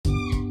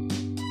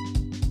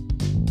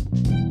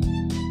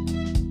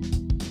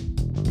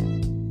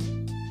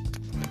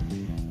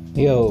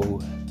Yo,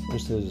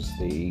 this is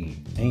the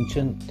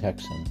Ancient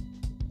Texan.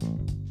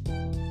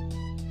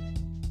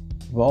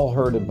 We've all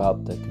heard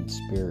about the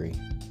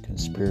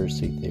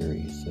conspiracy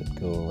theories that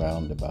go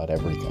around about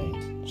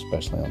everything,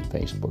 especially on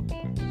Facebook.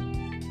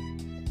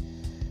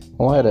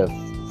 Well, I had a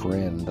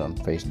friend on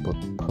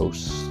Facebook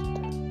post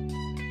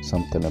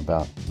something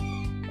about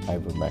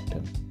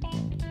ivermectin,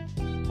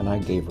 and I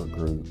gave her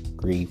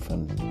grief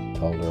and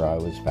told her I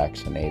was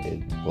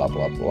vaccinated, blah,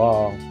 blah,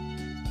 blah,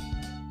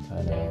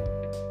 kind of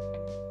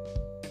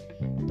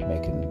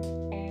making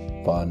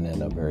fun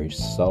in a very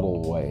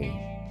subtle way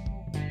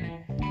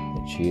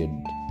that she had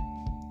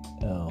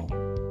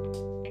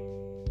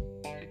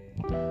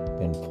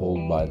been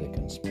fooled by the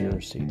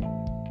conspiracy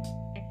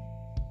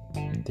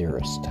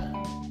theorist.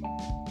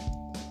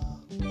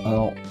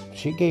 Well,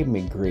 she gave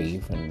me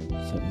grief and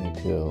sent me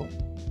to a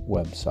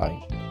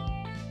website,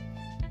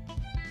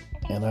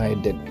 and I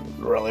didn't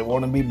really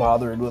want to be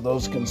bothered with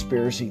those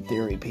conspiracy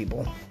theory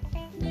people.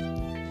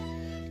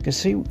 Because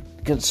see,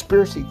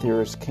 conspiracy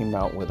theorists came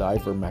out with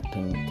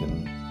ivermectin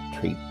can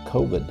treat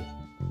COVID,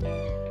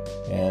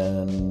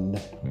 and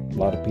a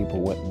lot of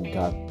people went and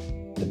got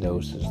the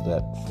doses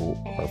that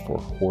are for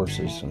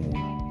horses and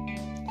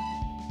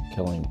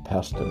killing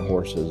pests in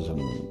horses, and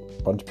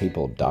a bunch of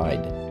people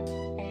died.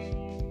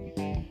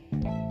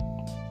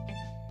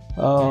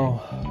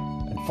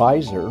 And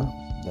Pfizer,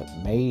 that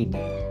made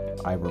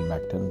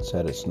ivermectin,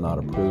 said it's not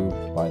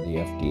approved by the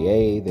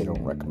FDA, they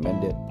don't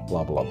recommend it,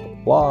 blah, blah, blah,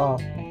 blah.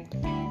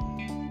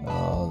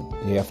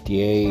 The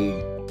FDA,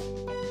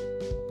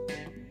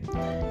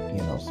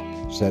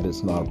 said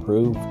it's not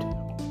approved.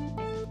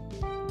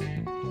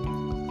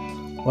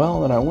 Well,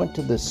 then I went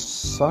to this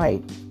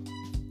site.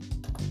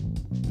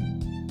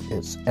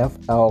 It's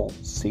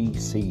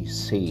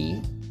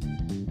FLCCC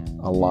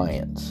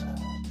Alliance,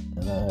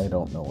 and I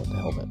don't know what the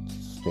hell that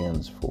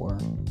stands for.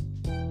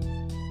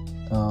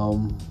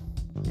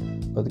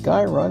 But the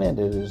guy running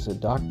it is a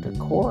Dr.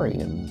 Corey,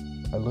 and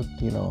I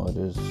looked, at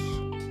his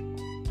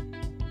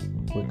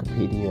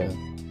Wikipedia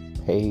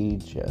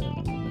page,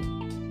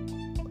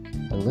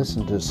 and I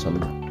listened to some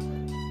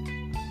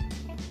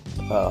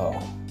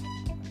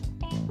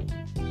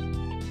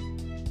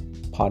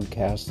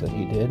podcasts that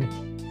he did.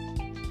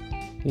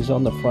 He's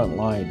on the front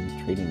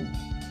line treating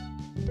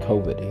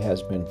COVID. He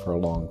has been for a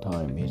long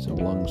time. He's a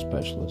lung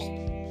specialist.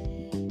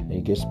 And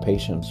he gets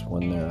patients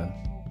when they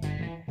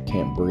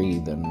can't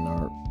breathe and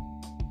are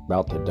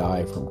about to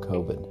die from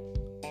COVID.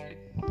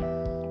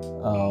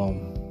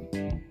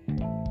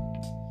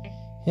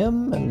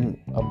 Him and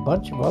a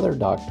bunch of other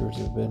doctors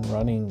have been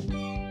running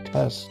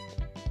tests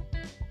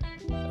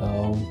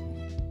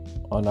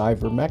on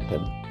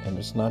ivermectin, and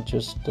it's not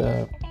just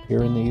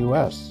here in the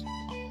U.S.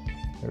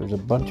 There's a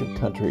bunch of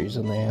countries,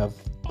 and they have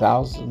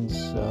thousands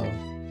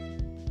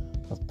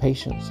of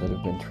patients that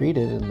have been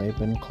treated, and they've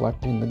been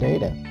collecting the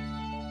data.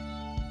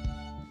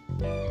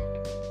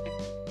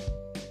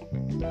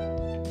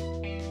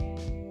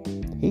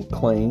 He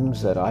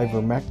claims that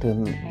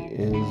ivermectin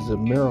is a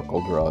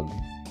miracle drug.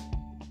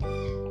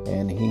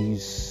 And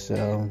he's,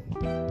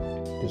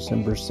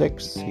 December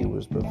 6th, he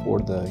was before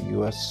the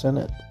U.S.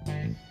 Senate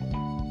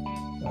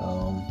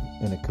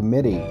in a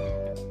committee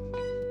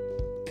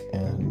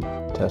and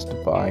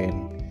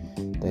testifying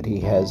that he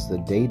has the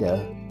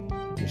data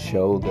to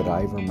show that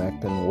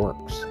ivermectin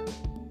works.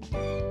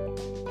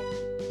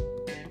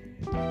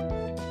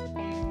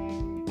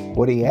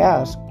 What he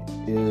asked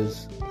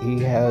is,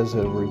 he has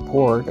a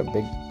report, a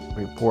big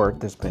report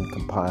that's been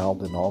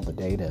compiled and all the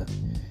data,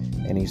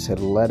 and he said,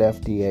 let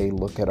FDA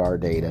look at our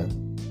data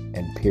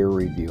and peer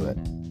review it.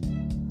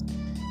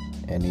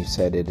 And he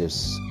said,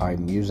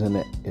 I'm using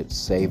it, it's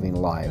saving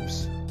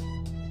lives.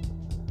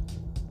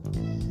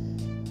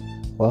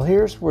 Well,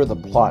 here's where the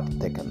plot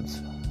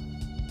thickens.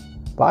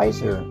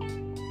 Pfizer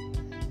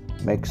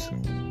makes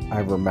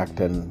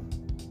ivermectin,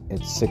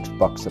 it's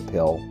 $6 a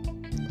pill.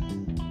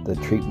 The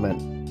treatment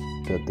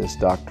that this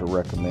doctor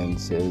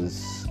recommends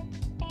is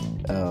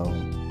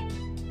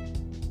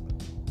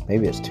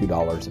maybe it's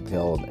 $2 a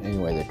pill.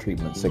 Anyway, the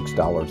treatment's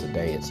 $6 a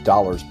day. It's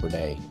dollars per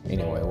day.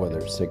 Anyway, whether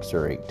it's 6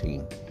 or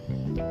 18.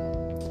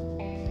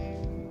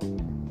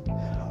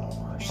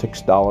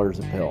 $6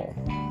 a pill.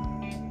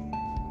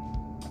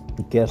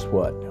 Guess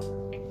what?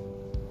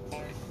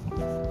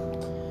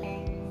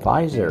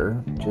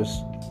 Pfizer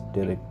just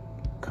did a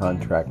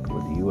contract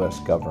with the U.S.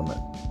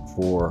 government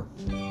for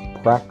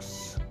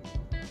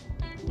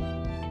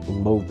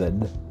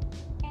Paxlovid,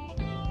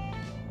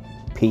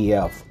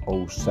 PF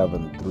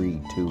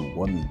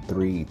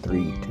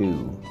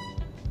 07321332.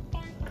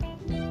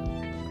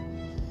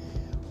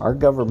 Our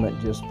government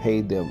just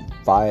paid them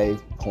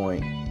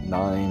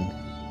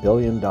 $5.9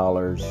 billion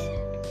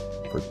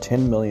for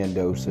 10 million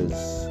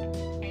doses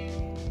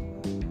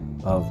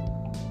of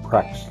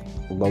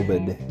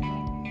Paxlovid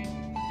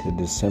to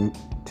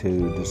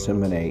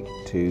disseminate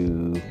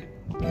to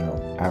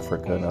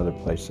Africa and other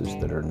places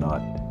that are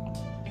not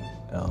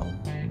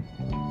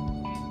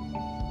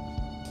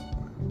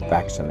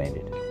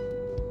vaccinated.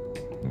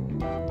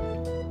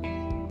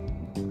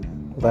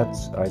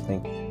 That's, I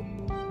think,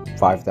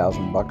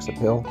 $5,000 a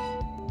pill,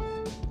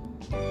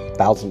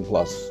 1,000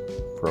 plus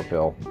for a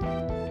pill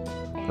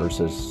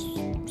versus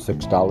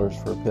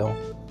 $6 for a pill.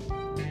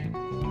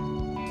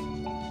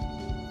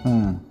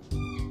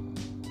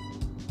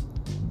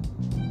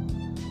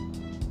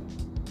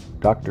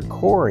 Dr.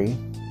 Corey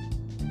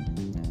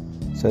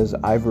says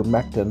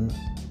ivermectin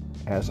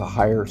has a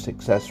higher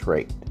success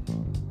rate.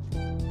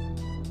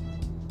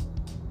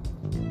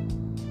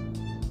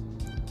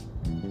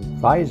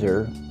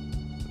 Pfizer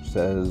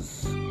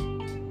says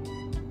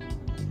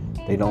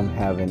they don't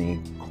have any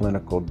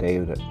clinical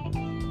data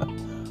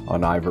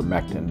on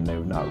ivermectin.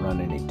 They've not run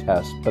any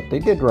tests, but they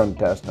did run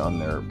tests on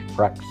their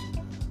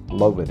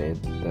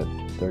Paxlovid that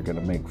they're going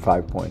to make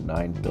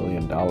 $5.9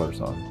 billion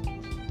on.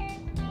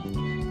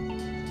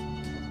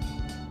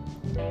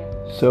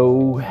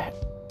 So,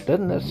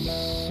 doesn't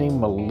this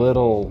seem a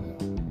little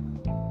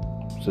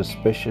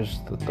suspicious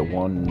that the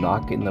one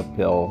knocking the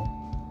pill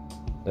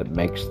that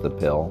makes the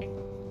pill,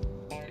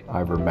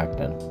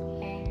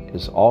 ivermectin,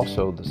 is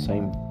also the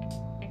same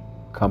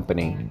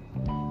company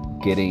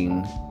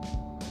getting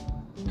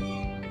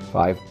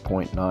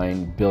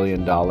 $5.9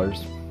 billion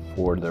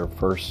for their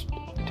first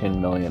 10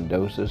 million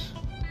doses?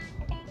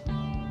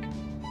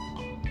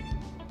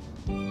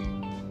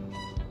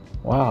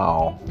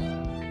 Wow.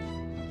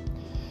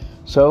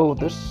 So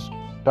this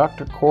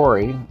Dr.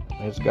 Corey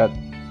has got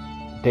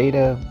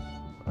data,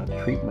 a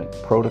treatment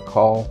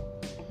protocol,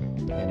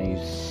 and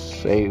he's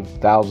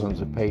saved thousands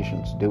of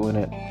patients doing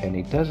it, and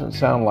he doesn't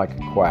sound like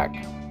a quack.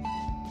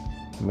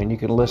 I mean, you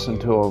can listen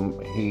to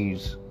him.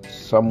 He's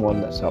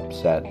someone that's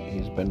upset.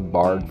 He's been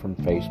barred from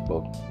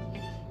Facebook.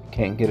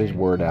 Can't get his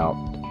word out.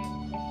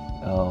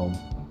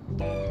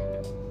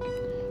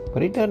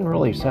 But he doesn't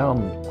really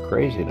sound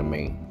crazy to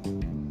me.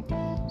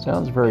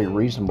 Sounds very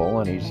reasonable,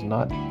 and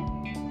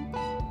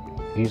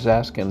he's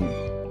asking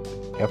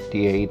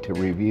FDA to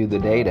review the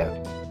data.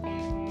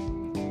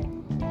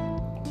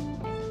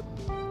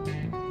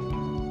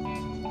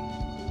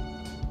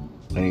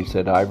 And he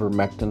said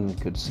ivermectin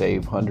could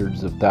save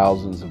hundreds of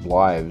thousands of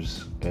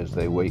lives as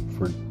they wait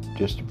for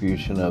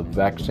distribution of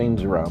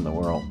vaccines around the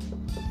world.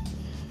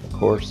 Of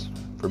course,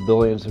 for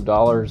billions of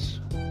dollars,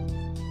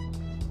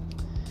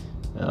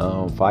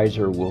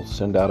 Pfizer will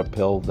send out a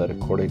pill that,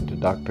 according to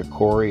Dr.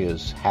 Corey,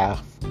 is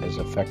half as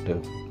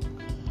effective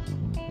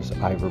as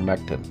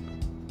ivermectin.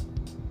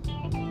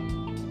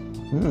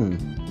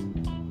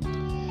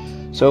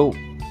 So,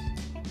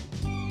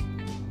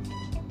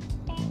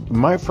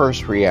 my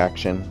first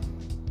reaction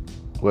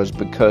was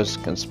because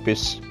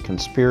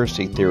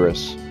conspiracy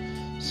theorists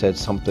said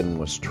something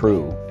was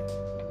true,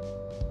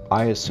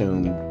 I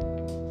assumed,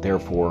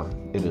 therefore,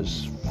 it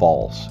is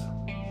false,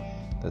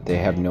 that they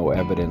have no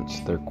evidence,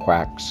 they're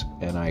quacks,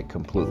 and I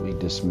completely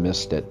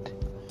dismissed it.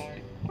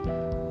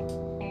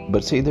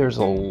 But see, there's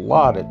a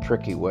lot of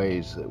tricky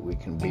ways that we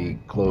can be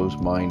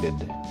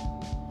closed-minded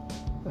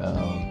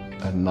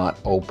and not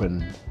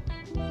open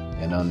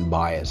and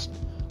unbiased.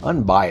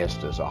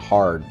 Unbiased is a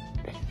hard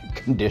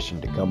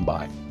condition to come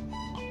by.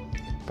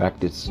 In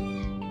fact, it's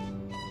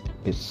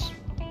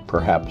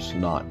perhaps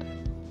not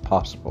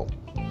possible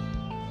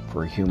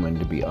for a human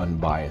to be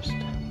unbiased.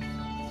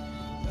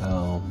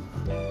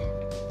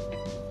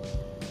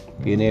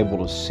 Being able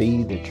to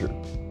see that you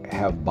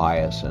have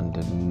bias and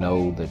to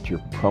know that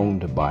you're prone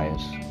to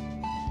bias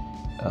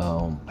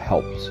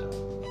helps.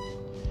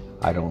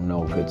 I don't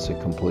know if it's a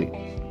complete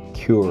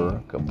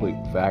cure, complete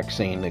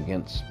vaccine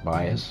against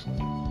bias,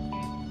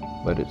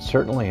 but it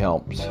certainly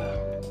helps.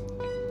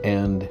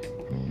 And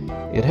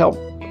it helped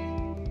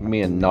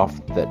me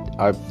enough that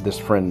this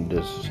friend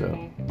is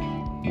a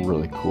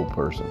really cool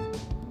person.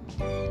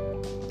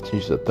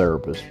 She's a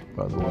therapist,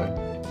 by the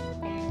way.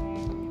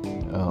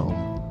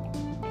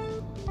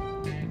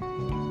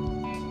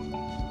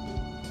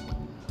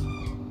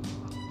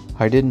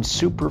 I didn't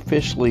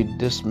superficially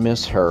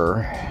dismiss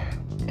her,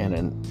 and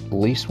at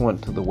least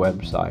went to the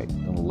website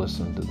and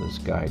listened to this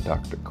guy,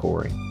 Dr.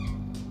 Corey.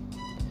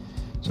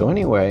 So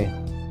anyway,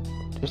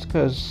 just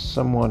because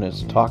someone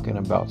is talking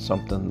about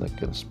something the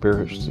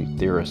conspiracy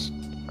theorists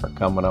are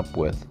coming up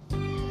with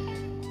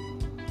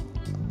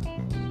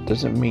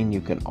doesn't mean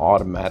you can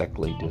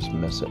automatically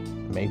dismiss it.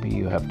 Maybe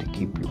you have to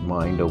keep your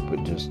mind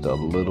open just a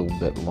little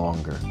bit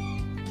longer.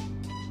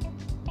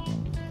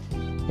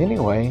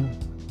 Anyway,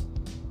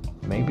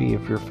 maybe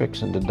if you're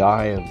fixing to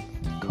die of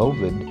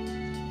COVID,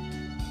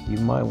 you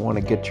might want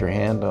to get your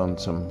hand on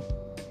some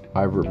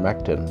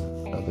ivermectin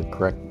of the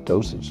correct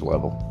dosage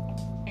level.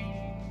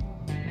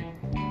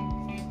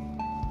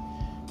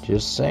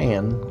 Just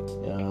saying.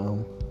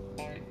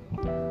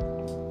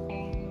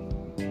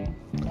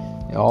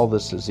 All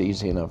this is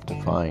easy enough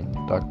to find.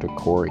 Dr.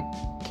 Corey,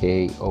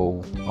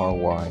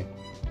 Kory,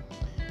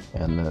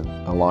 and the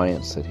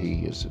alliance that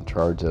he is in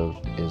charge of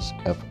is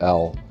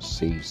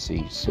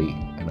FLCCC,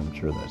 and I'm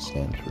sure that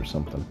stands for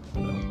something. I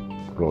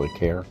don't really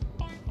care.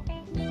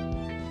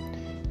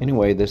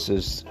 Anyway, this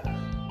is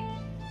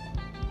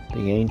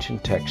the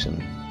Ancient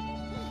Texan,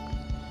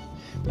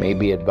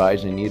 maybe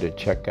advising you to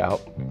check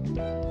out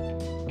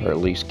or at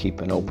least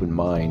keep an open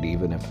mind,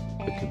 even if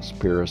the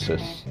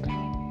conspiracist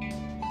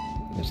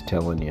is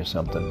telling you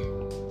something.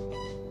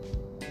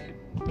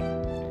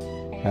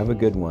 Have a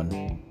good one.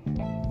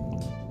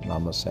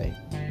 Namaste.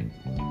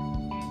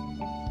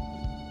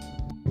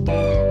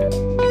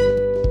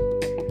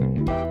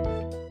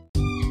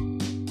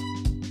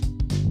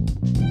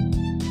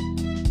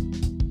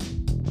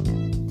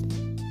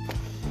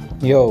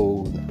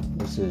 Yo,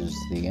 this is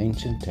the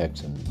Ancient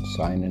Texan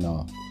signing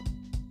off.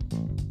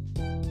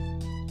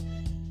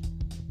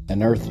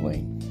 An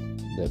earthling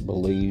that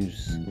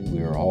believes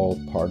we are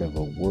all part of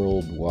a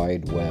world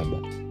wide web.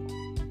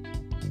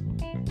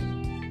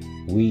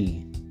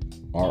 We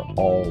are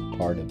all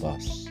part of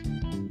us.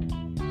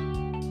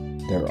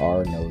 There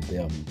are no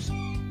thems.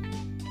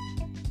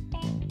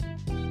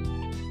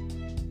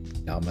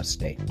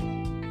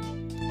 Namaste.